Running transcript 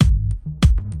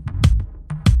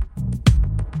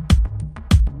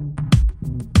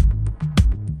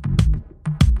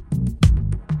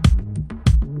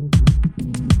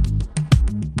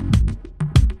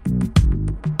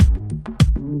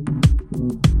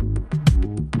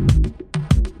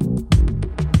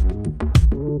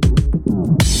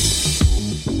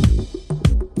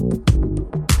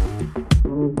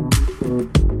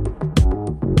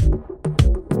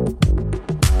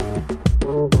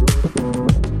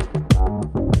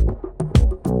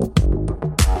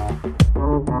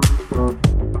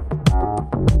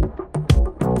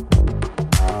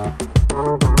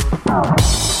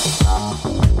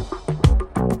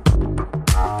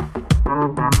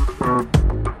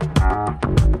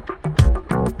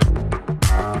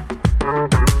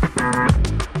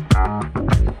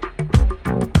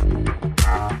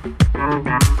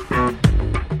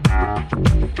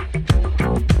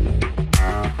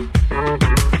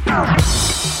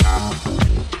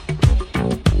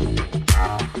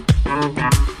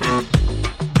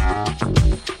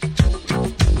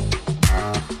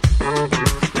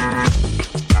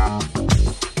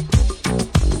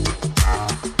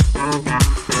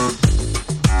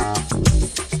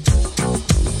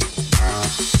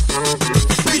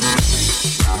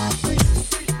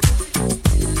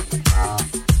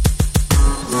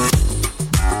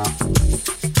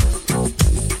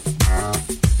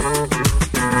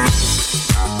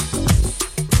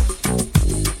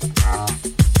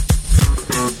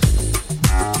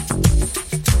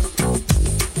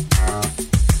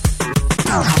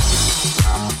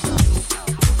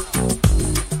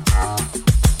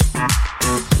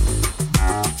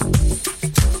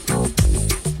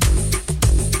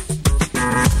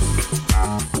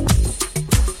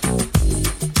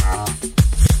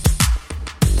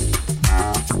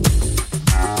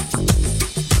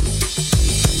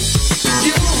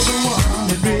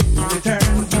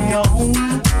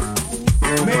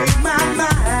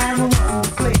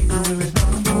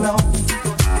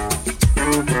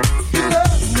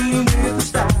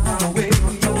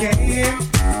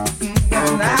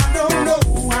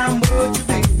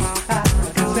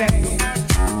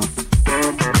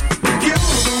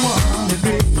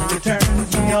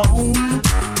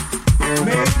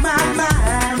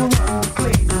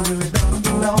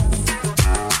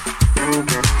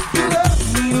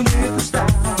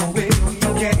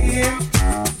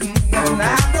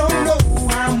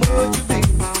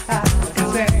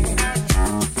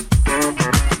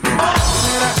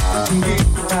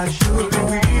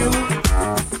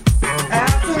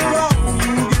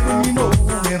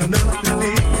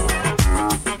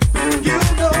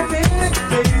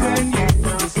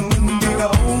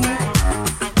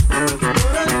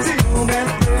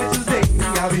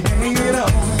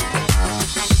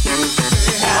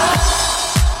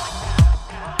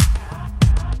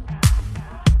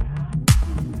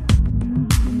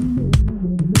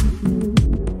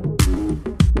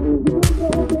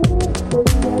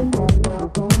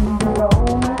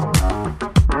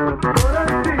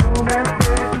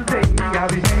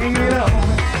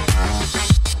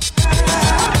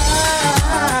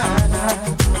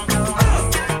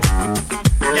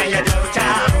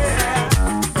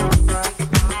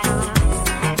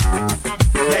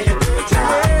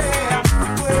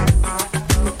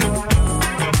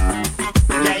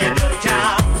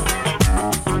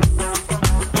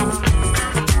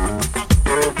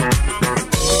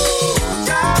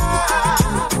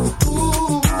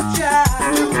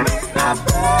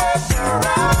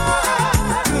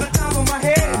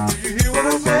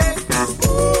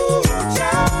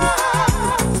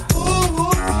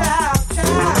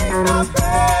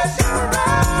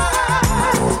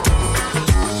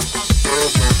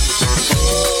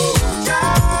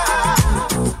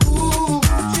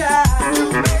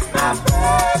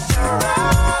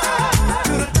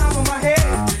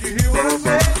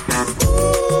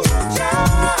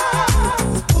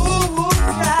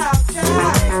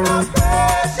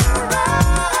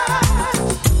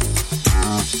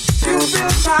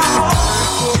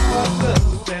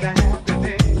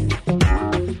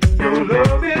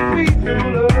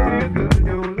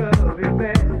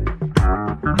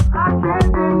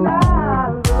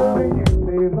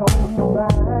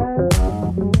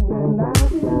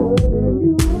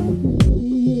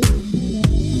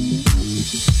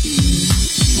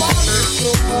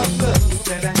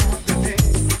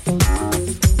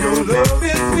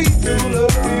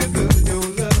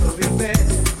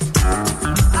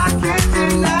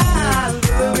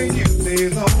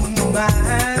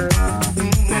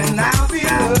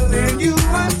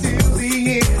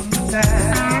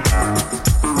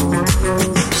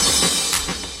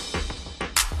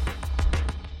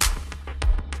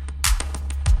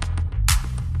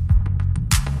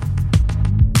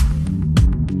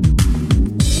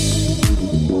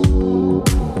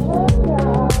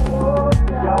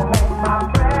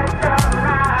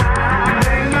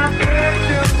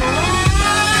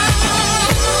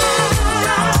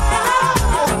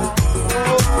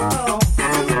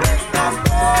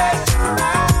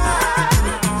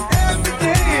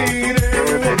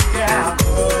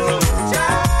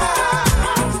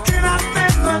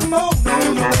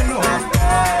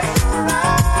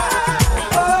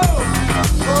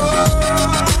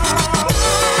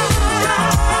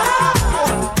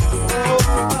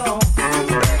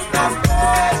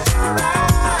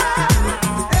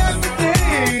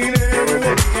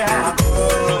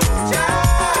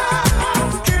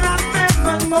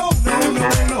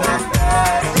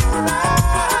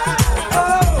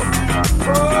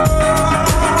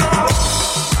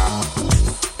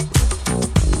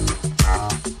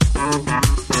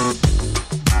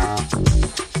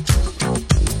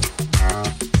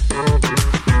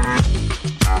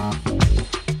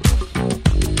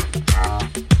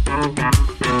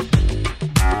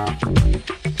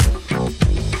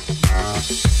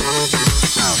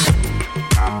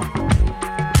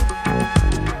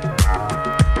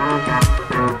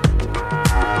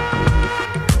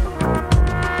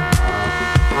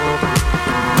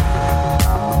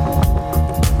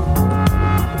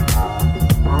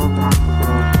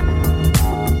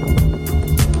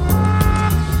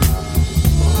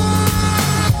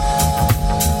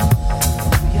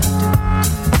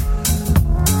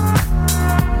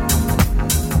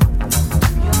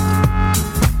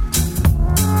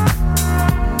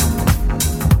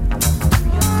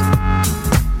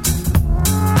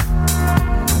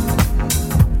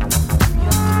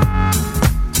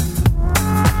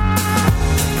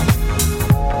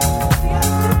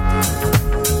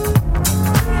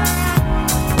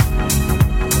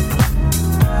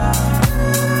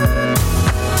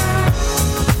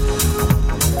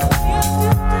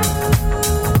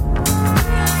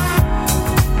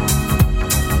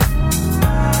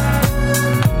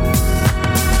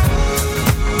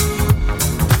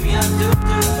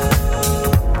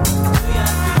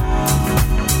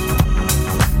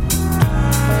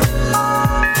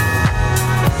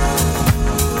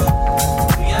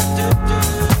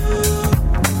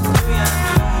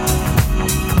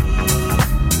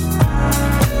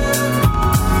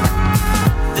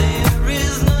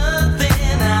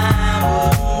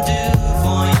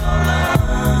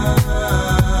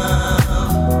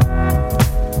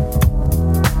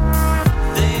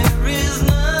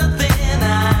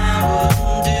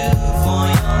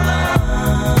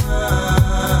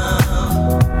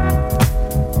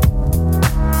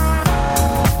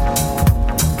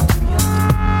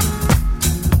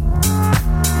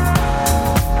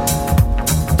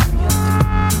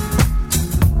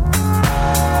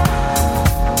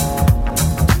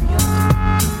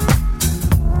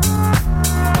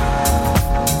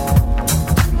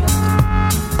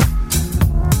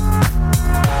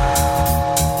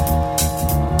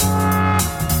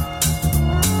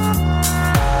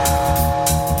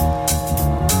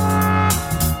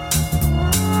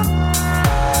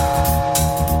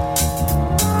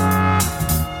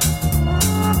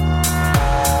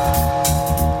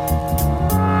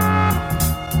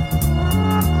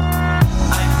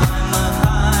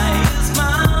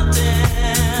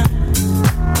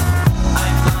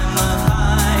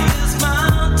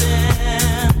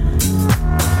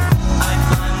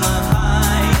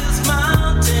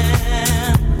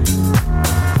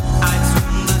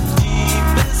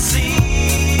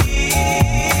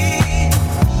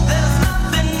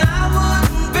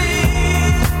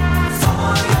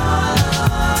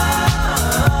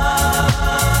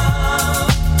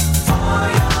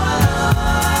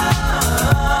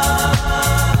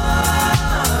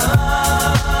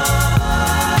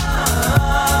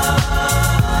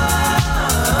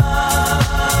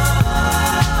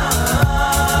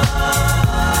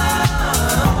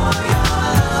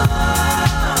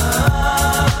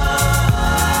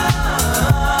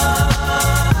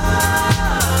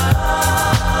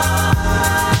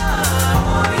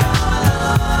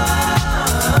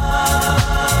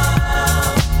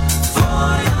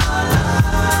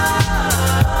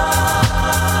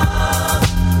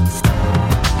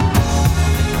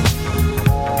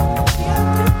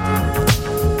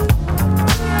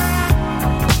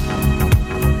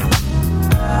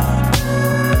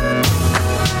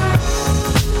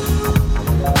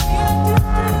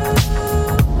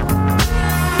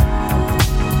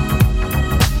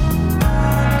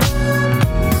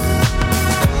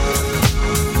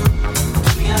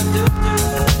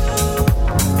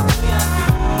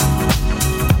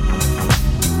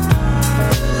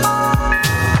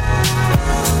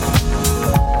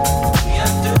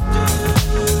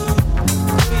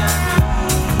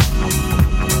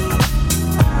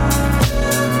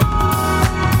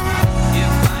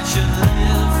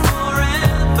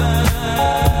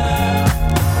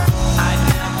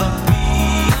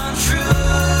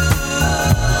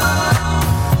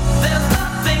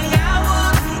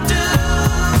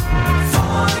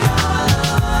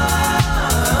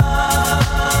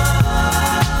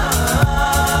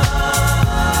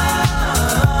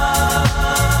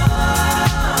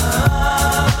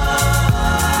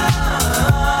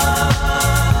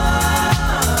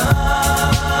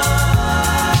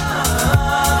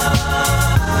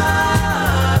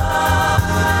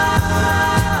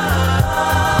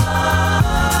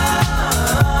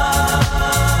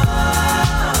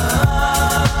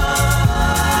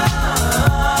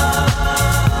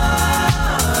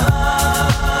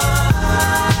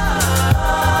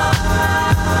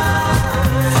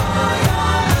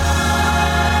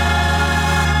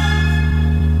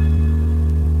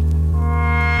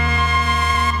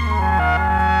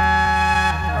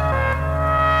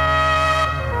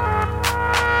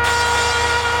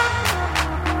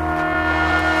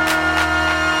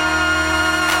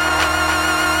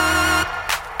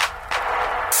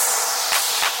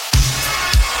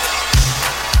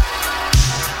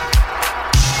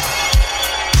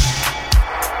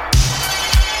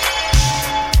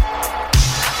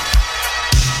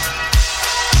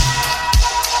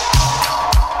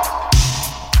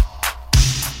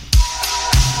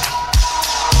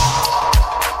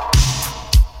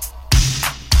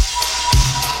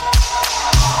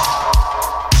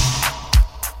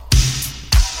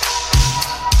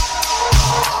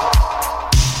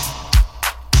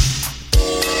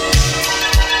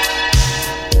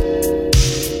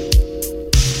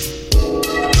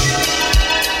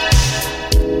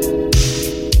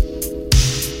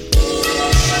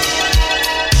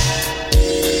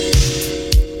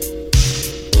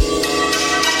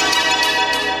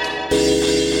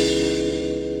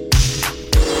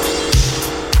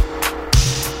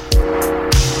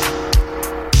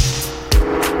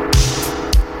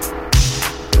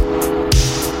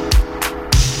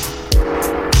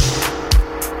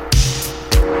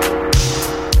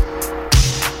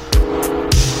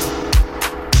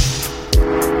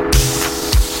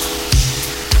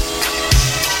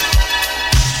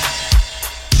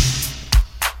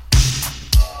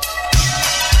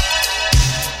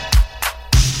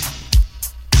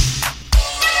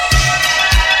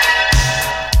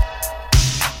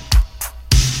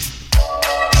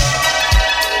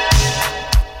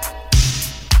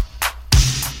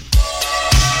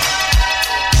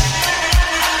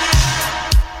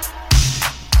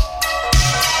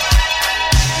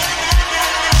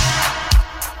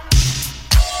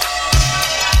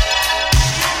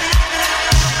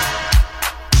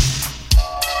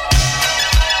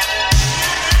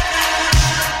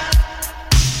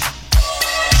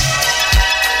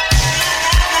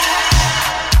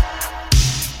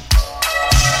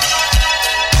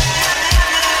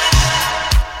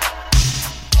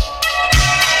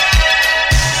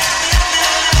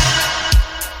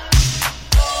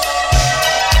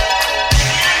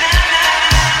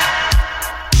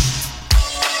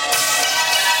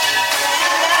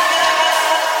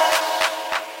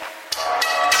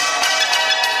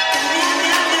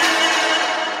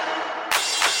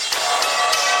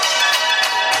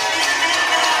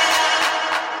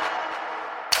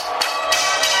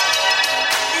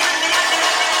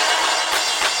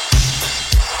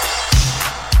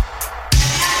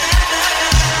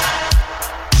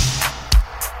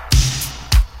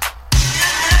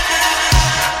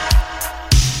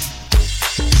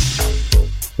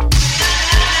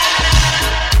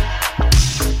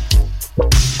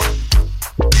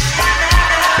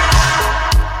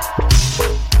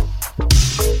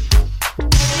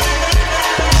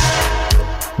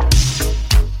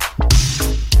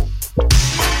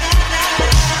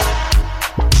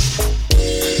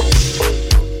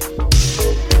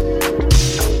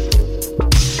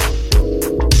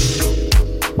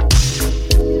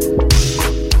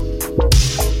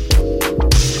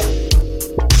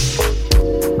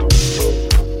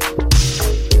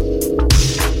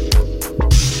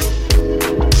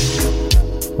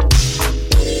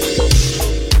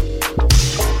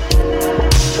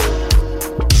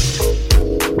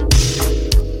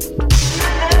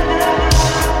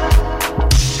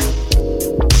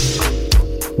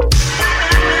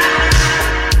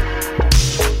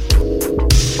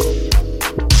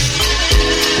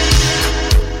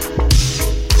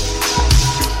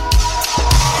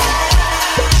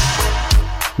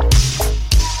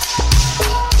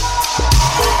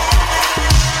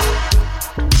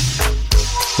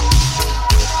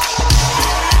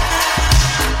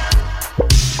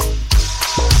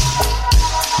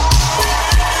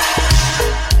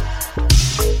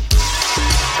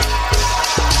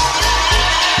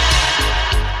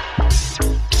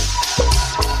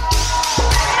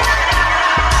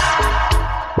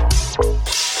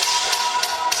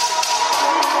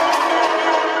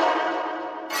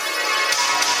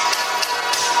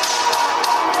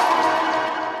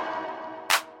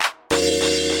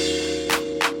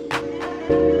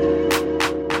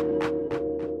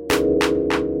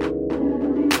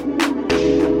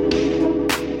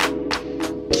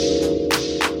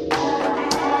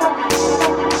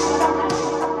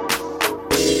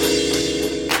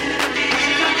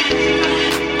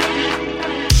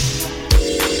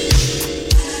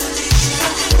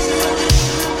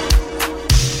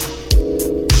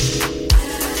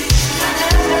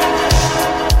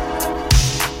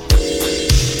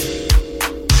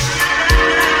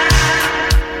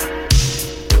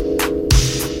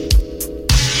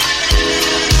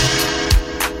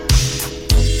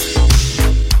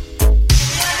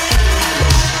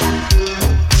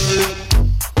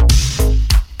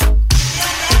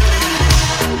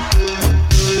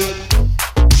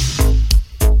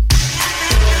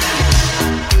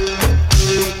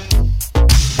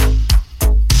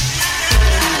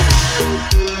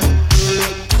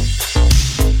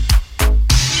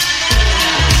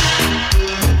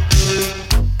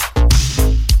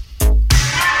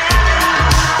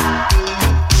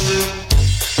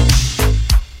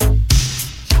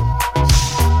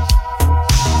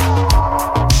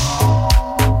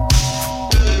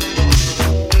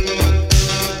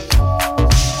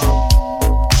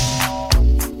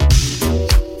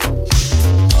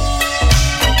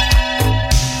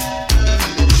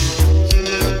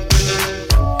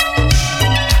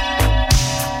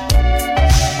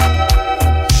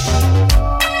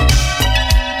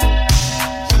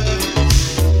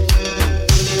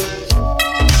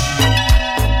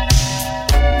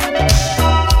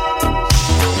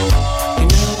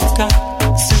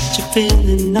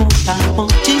feeling all I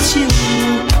want is you.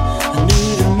 I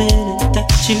knew the minute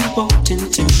that you walked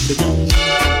into the room.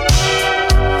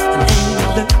 And then you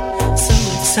look so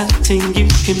exciting, you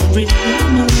can really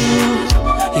move.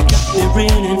 You got me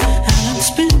reeling and I'm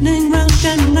spinning round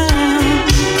and round.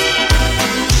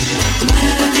 The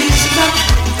melodies of love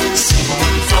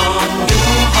singing from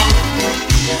your heart.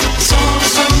 It's all a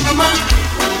song of mine,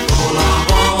 all I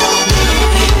wanna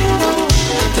hear.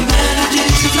 The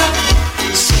melodies of love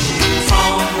singing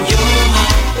from your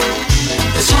heart.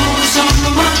 It's all a song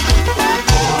of mine,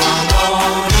 all I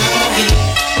wanna hear.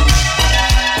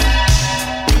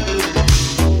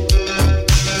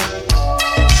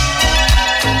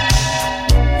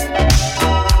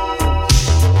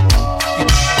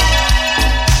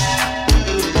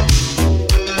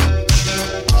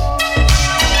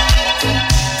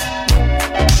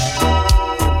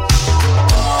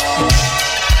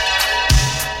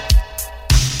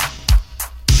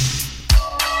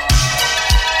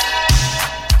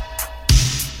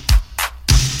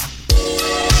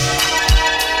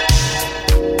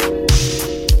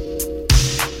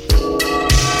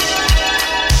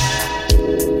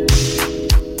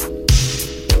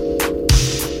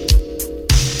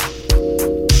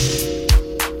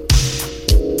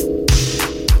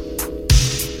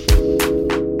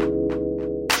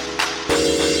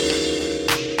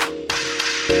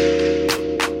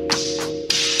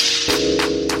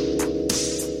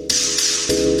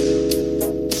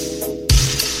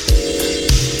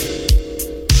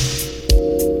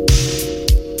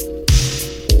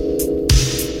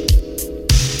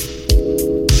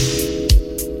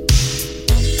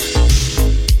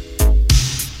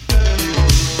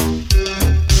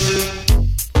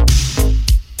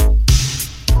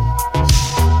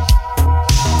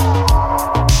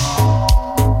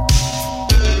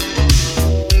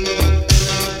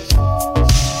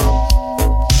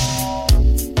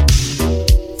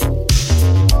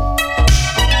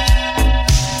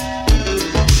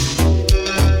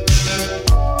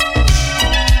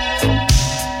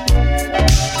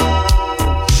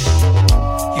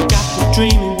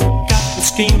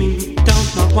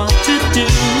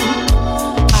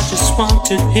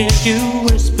 To hear you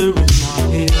whisper in my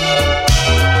ear.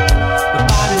 My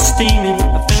body's steaming,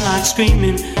 I feel like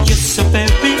screaming. You're so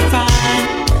very fine.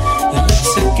 You look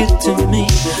so good to me.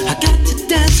 I got to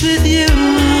dance with you.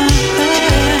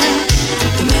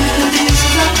 The melodies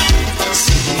of love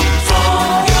singing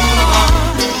from your heart.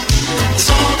 It's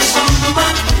all the song of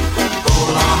mine,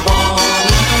 all I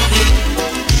wanna hear.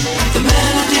 The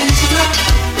melodies of love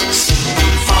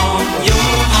singing from your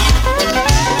heart.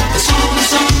 It's all the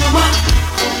song of mine.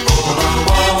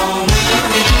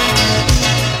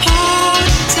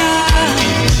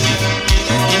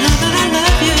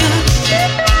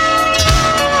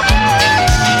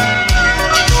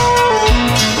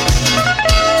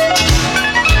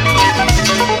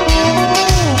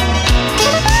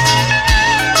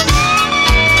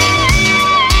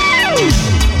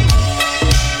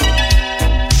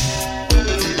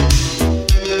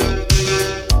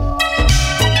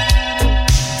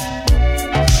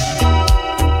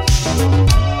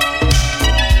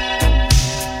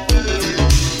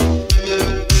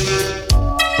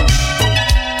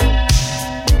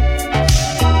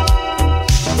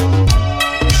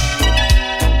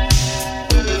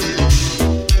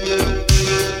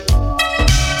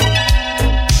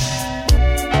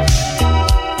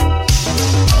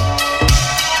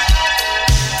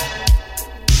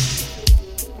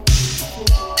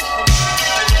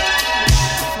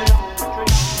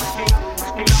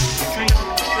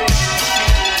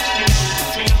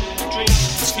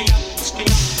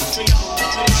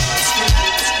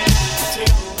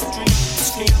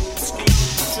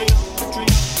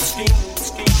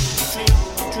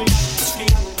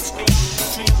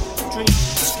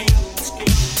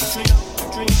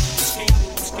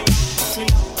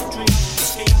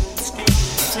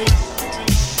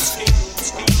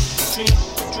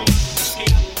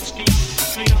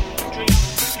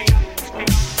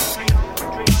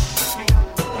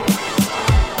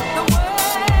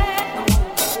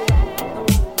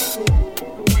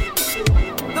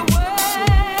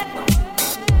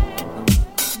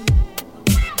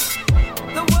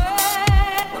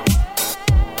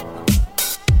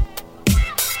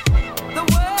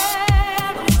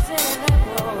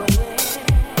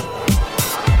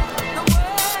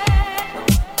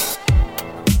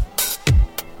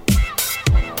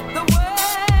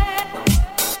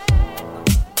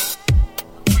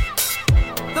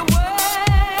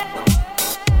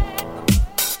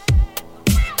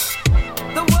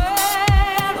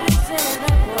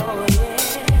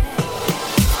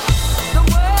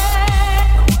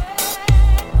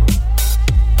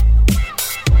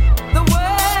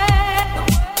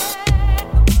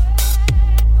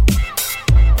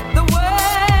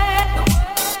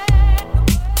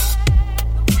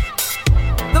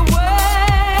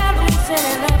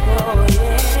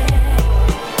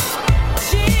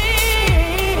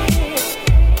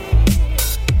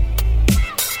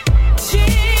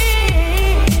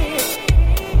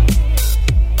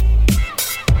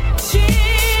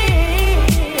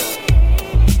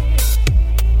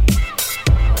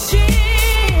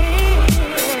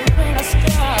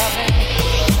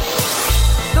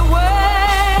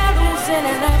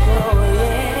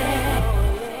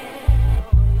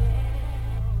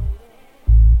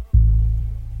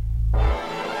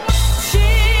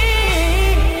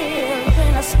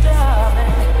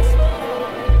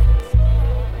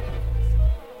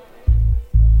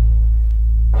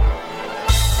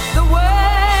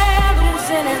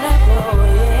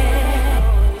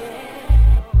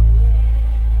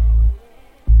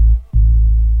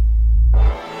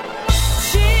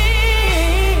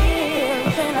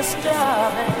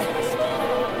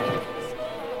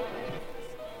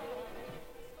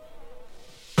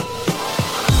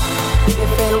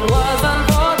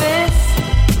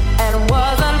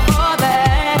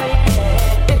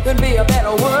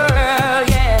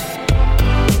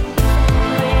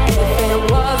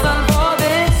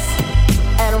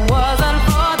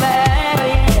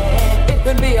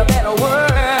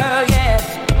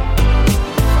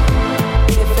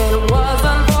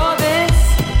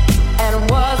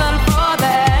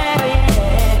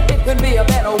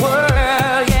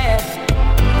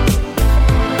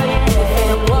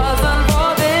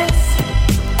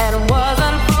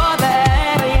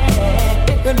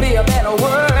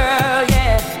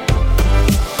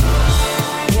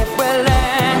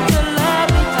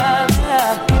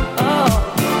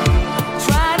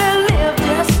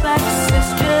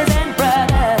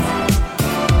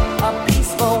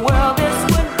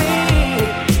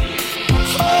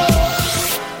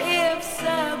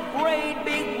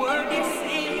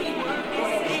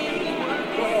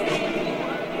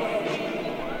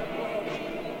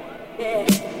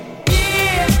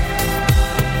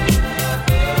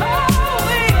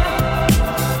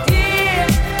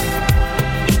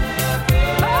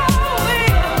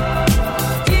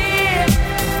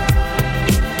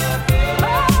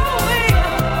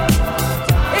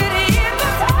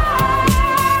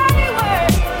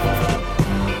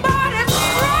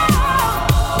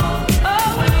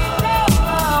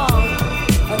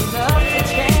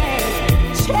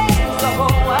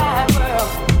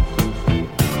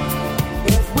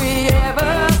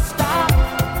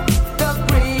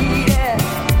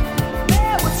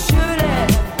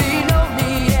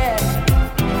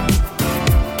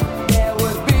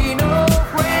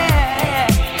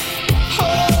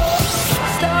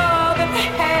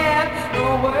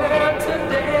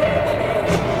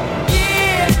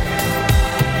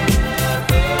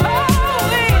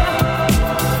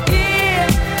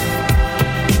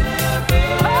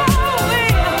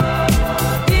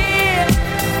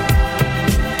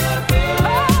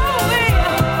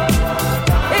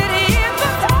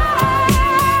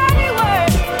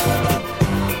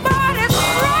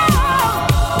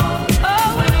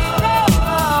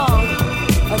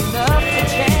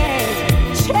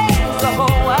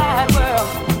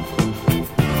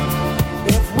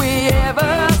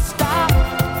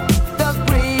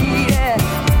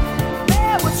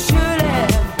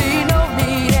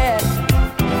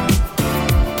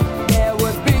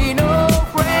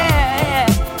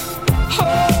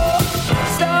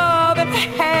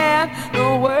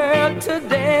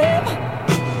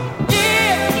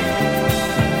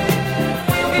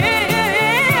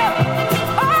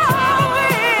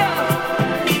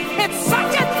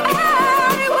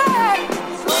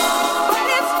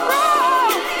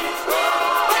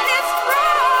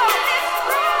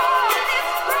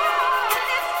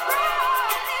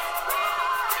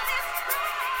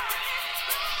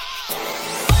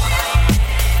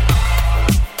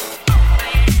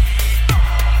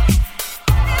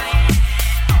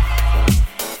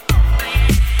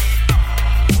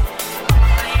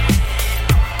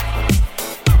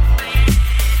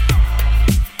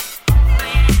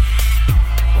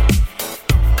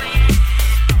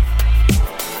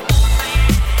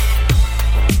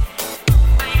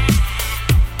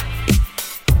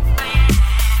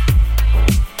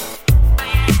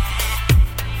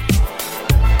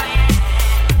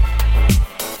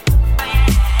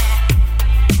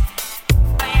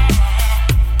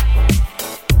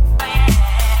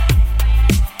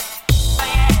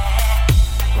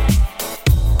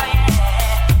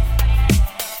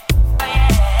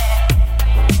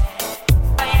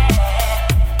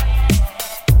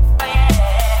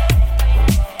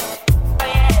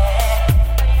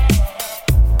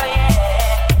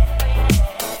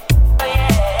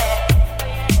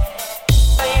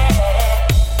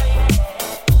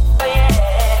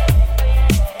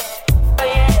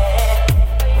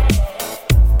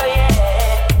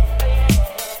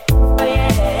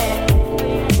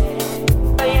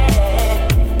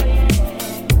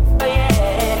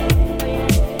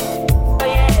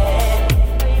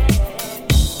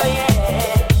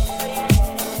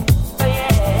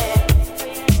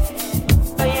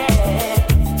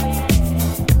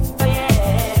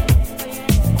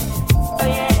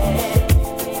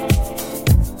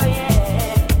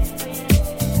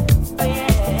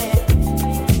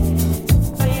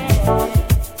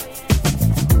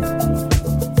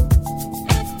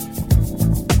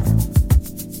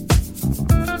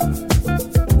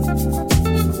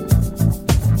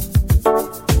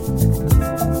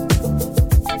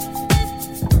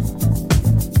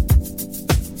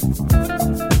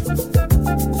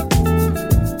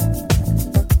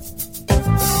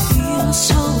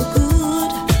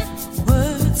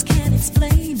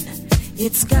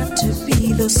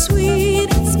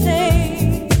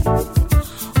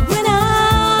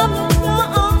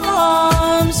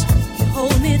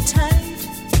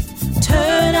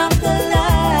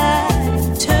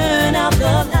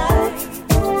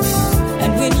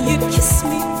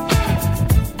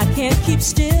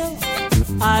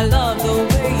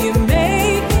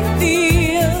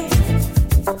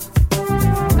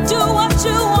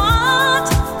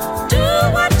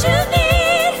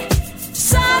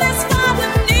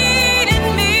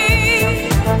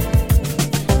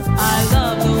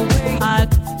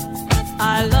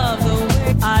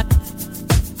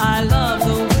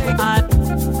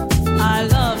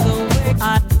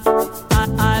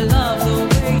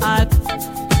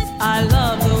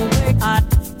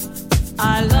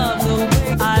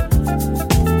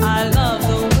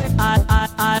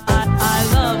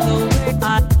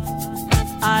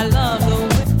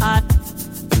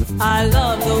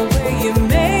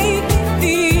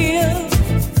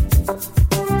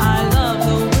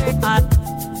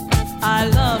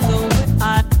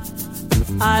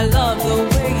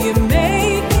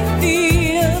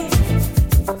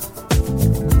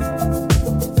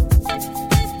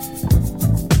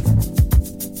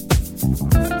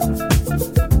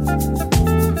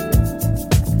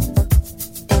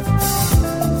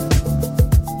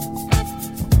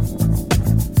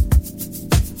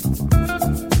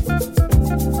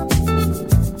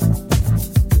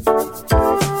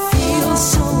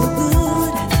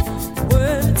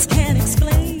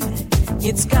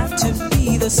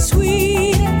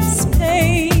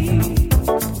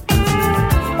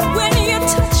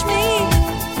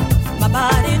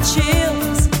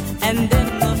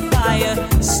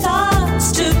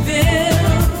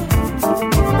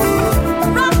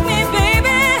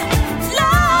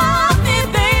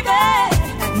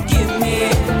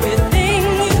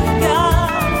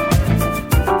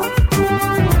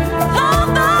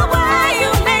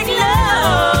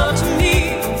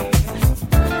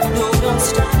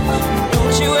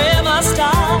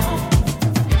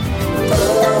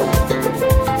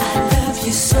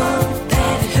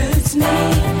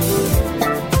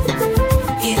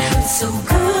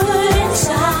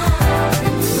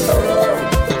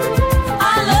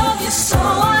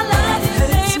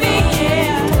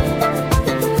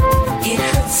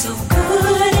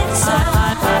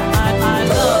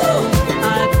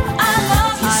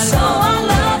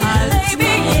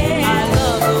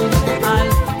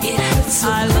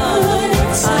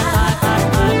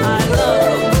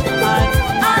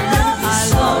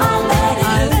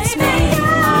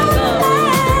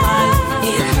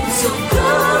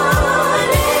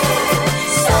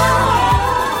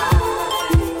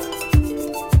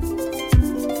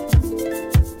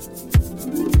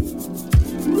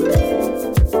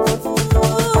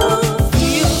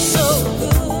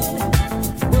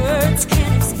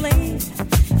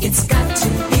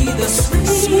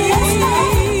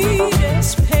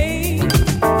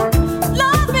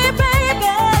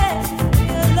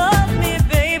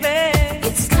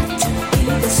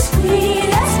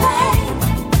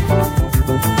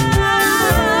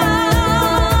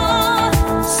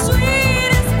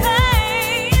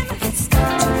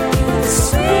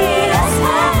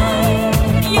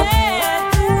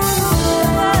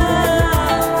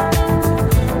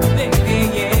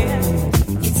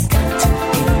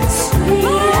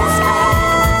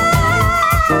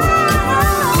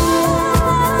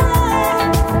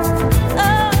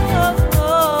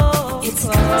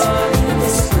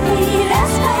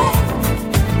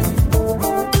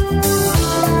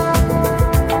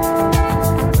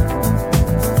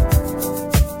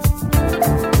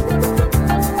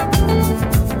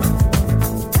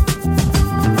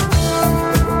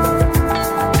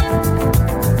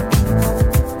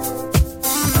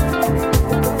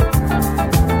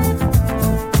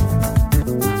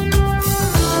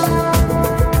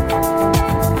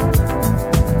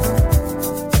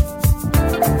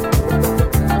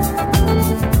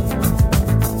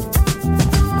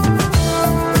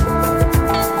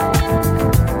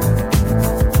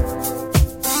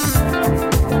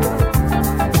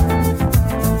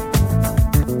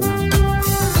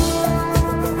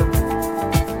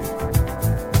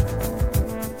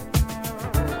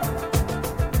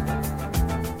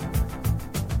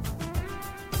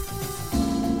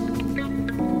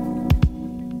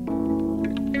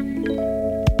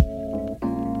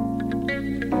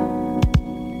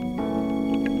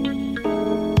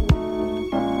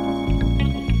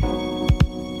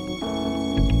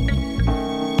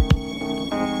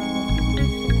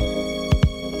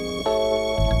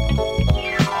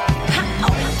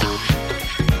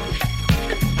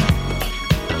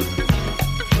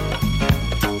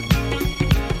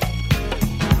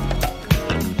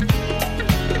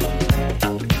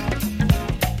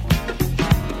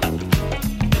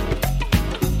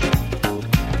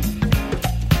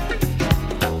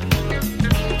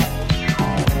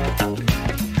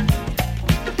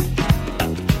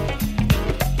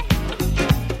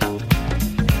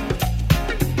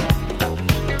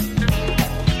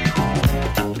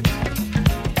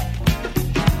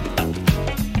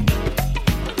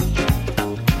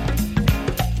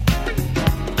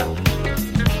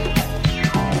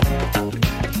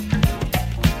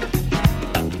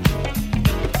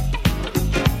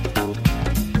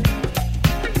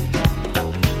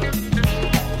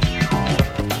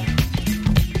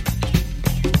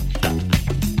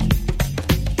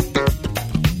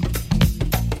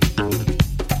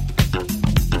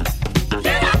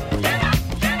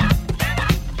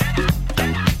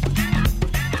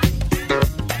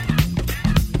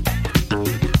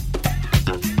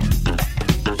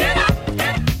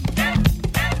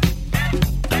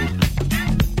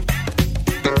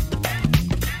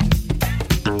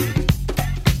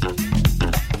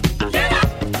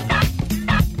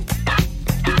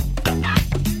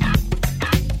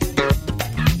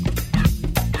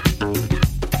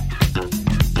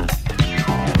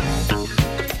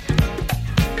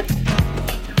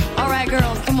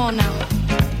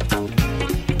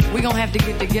 got to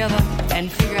get together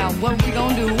and figure out what we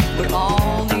gonna do with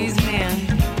all these men.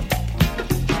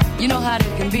 You know how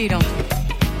they can be, don't you?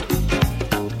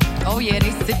 Oh yeah,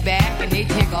 they sit back and they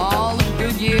take all the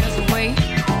good years away.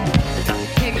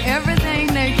 Take everything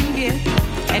they can get.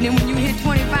 And then when you hit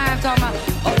 25, talking about,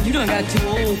 oh, you done got too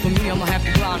old for me, I'm gonna have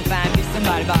to go out and find me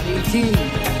somebody about 18.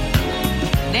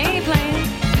 They ain't playing.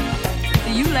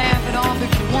 So you laugh it off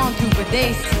if you want to, but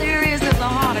they serious as a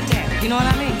heart attack. You know what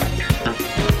I mean?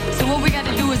 So what we got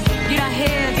to do is get our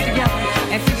heads together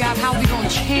and figure out how we gonna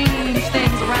change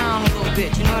things around a little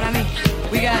bit. You know what I mean?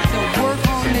 We got to work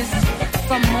on this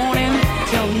from morning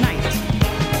till night.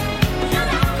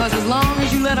 Cause as long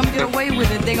as you let them get away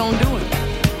with it, they gonna do it.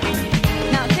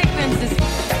 Now take for instance,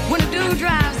 when a dude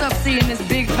drives up seeing this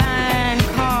big fine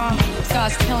car,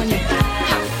 starts telling you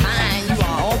how fine you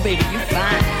are. Oh baby, you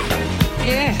fine.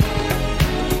 Yeah.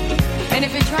 And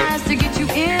if he tries to get you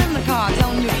in the car,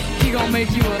 telling you he gonna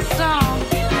make you a star,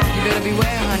 you better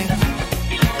beware, honey.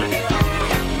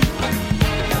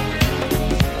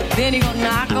 Then he gonna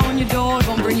knock on your door,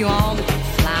 gonna bring you all the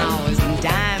flowers and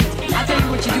diamonds. I'll tell you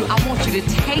what you do, I want you to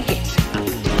take it.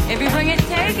 If you bring it,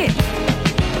 take it.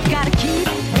 Gotta keep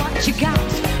what you got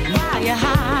while you're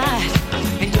high.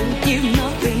 And don't give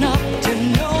nothing up to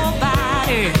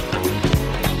nobody.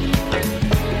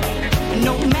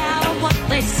 No matter what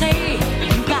they say,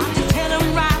 you got to tell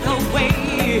them right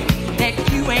away that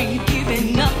you ain't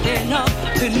giving nothing up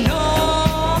to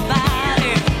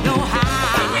nobody. No how.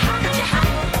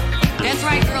 That's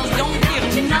right, girls, don't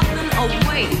give nothing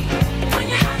away.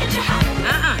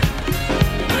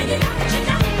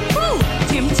 Woo!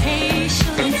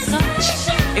 Temptation is such,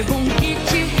 it won't get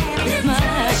you half as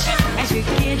much as you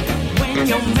get when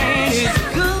your man is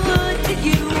good to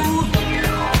you.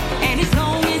 And as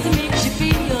long as it makes you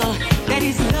feel that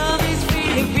his love is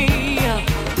really real,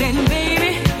 then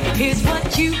baby, here's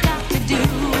what you got to do.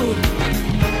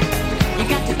 You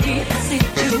got to get the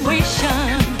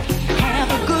situation, have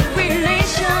a good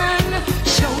relation,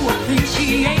 show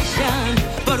appreciation,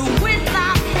 but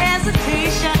without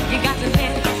hesitation, you got to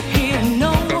let him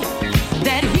know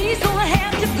that he's gonna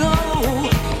have to go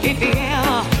if he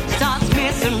ever starts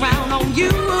messing around on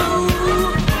you.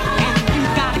 And you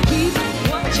gotta keep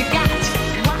what you got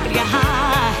while you're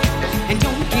high, and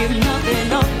don't give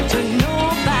nothing up to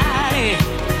nobody.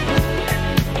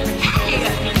 Hey,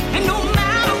 and no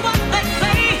matter what they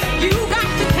say, you got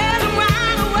to tell them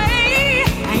right away,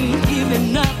 I ain't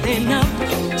giving nothing up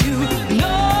to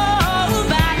nobody.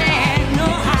 No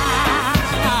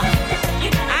how,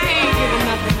 I ain't giving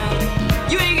nothing up.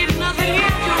 You ain't getting nothing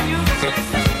yet, Junior.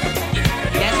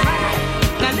 That's right.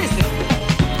 Now listen.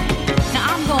 Now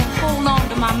I'm gonna hold on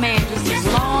to my man just as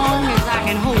long as I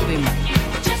can hold him.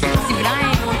 See, but I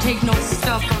ain't gonna take no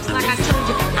stuff, cause like I told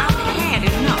you, I've had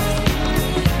enough.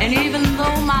 And even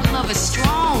though my love is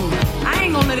strong, I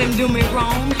ain't gonna let him do me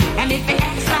wrong. And if he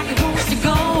acts like he wants to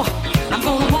go, I'm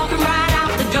gonna walk him right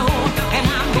out the door. And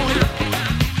I'm gonna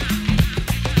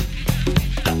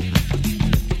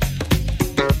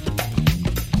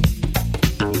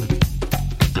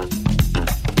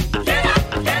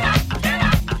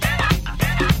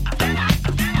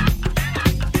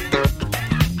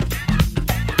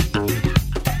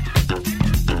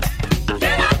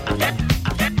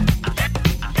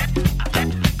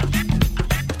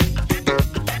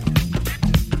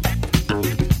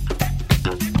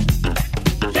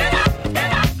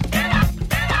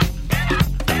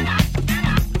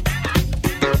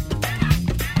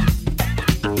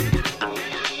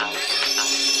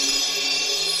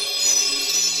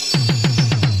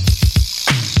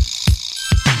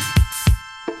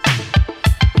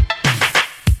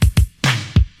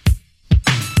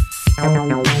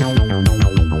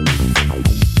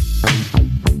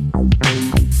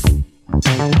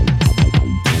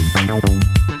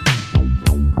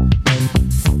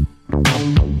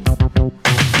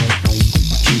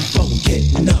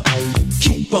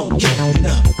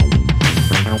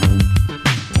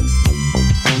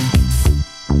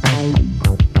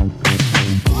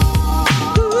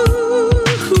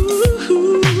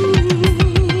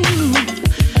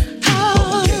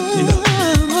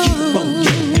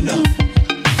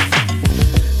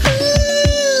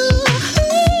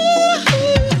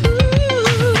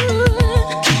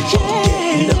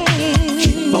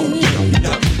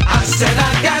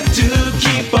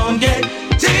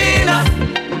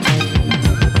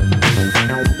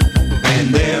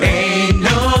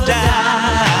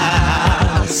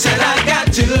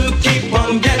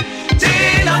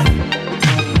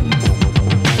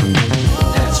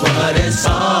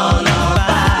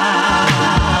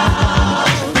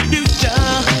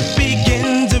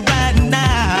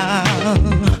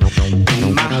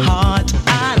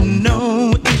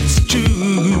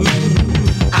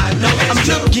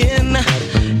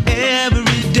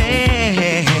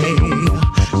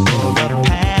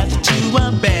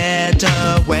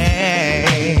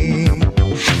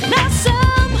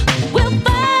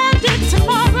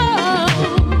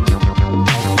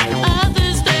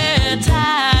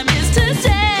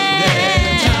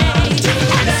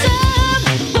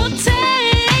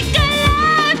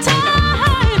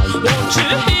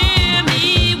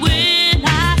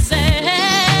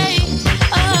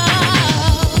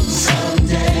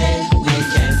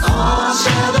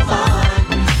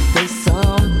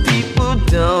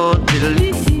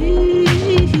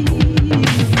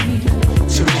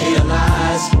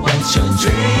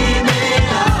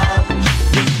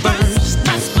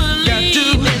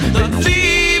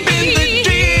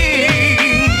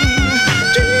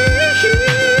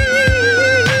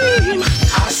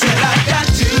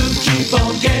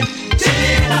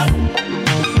up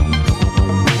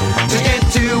to get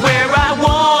to where I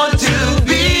want to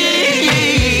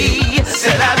be.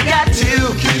 Said I've got to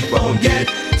keep on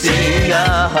getting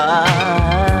up.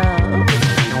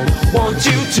 Want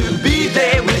you to be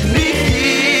there with me.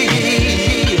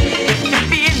 If you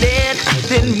feel it,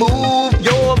 then move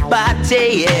your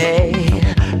body.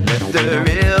 Let the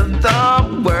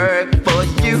rhythm work for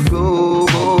you.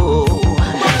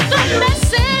 The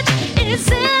message is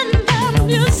in the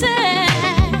music.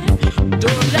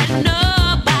 Don't let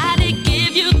nobody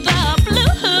give you the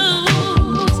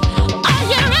blues. Are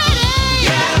you ready?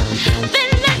 Yeah.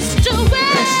 Then let's do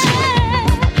it.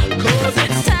 'Cause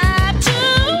it's time to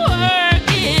work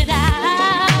it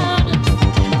out.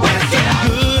 Work it out.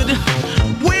 Good,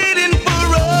 waiting for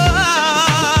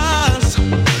us.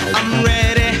 I'm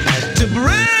ready to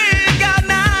break out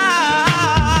now.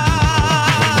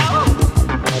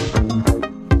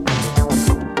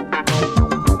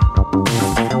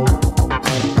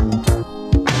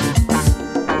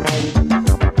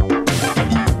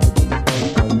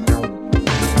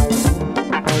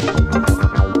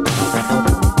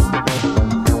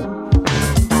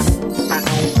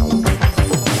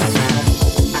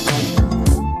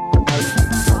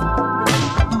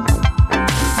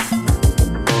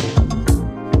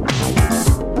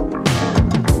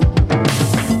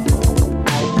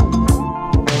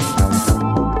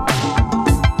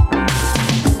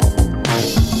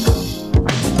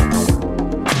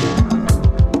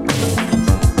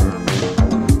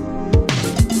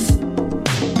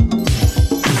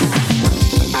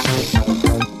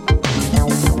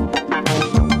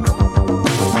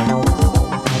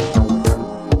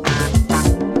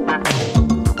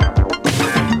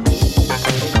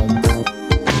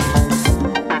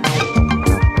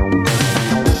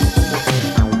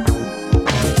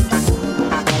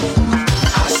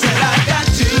 I said I got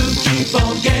to keep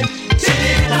on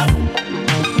getting up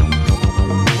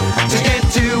to get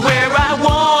to where I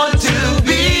want to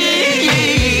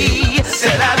be.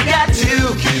 Said I've got to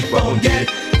keep on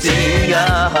getting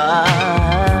up.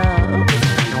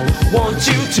 Want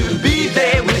you to be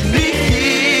there with me.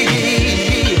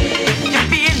 If you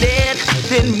feel it,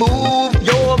 then move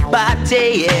your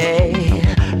body.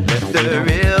 Let the